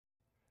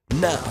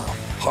Now,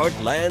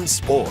 Heartland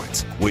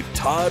Sports with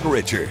Todd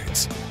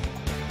Richards.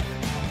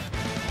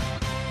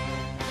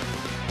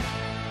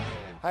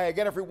 Hi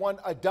again, everyone.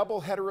 A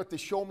doubleheader at the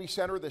Show Me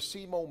Center. The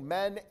SEMO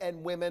men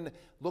and women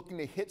looking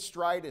to hit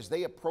stride as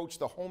they approach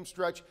the home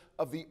stretch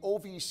of the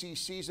OVC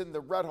season.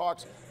 The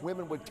Redhawks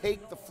women would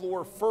take the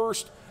floor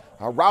first.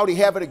 Rowdy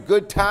having a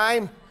good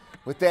time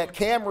with that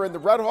camera, and the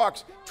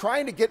Redhawks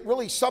trying to get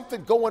really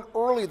something going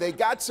early. They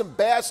got some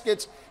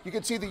baskets. You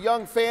can see the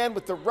young fan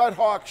with the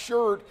Redhawk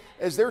shirt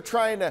as they're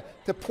trying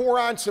to pour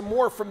on some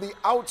more from the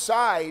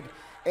outside.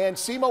 And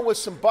SEMO with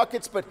some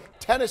buckets, but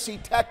Tennessee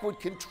Tech would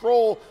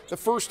control the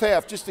first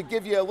half. Just to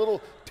give you a little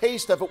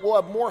taste of it, we'll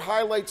have more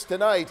highlights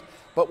tonight,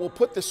 but we'll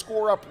put the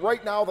score up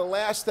right now. The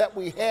last that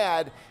we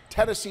had,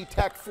 Tennessee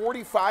Tech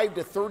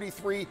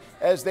 45-33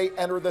 as they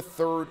enter the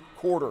third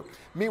quarter.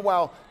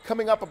 Meanwhile,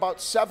 coming up about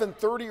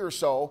 7:30 or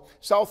so,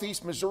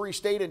 Southeast Missouri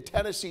State and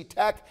Tennessee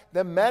Tech,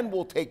 the men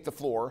will take the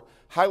floor.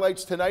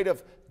 Highlights tonight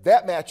of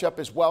that matchup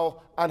as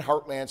well on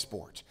Heartland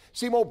Sports.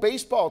 SEMO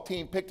baseball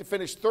team picked to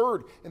finish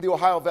third in the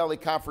Ohio Valley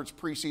Conference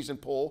preseason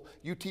poll.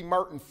 UT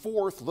Martin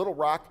fourth, Little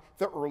Rock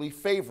the early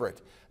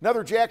favorite.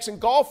 Another Jackson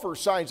golfer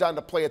signs on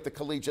to play at the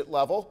collegiate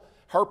level.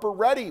 Harper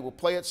Reddy will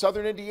play at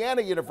Southern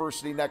Indiana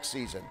University next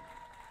season.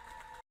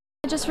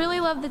 I just really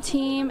love the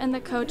team and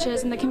the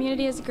coaches, and the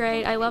community is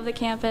great. I love the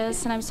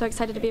campus, and I'm so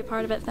excited to be a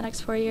part of it for the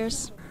next 4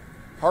 years.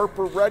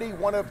 Harper Reddy,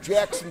 one of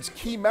Jackson's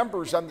key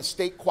members on the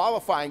state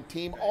qualifying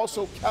team.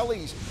 Also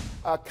Kelly's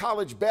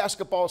college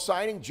basketball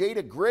signing.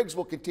 Jada Griggs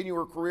will continue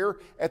her career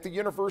at the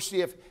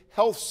University of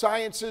Health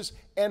Sciences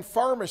and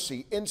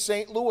Pharmacy in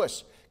St.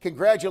 Louis.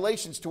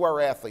 Congratulations to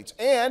our athletes.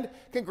 And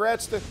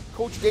congrats to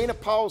Coach Dana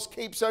Powell's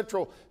Cape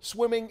Central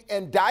swimming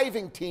and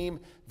diving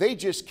team. They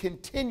just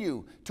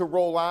continue to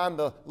roll on.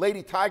 The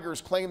Lady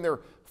Tigers claim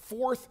their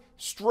fourth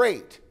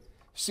straight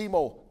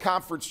SEMO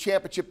Conference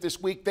Championship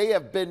this week. They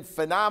have been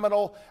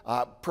phenomenal,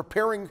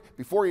 preparing,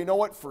 before you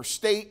know it, for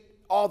state,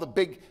 all the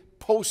big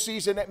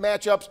postseason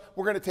matchups.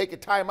 We're going to take a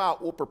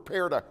timeout. We'll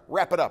prepare to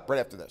wrap it up right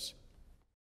after this.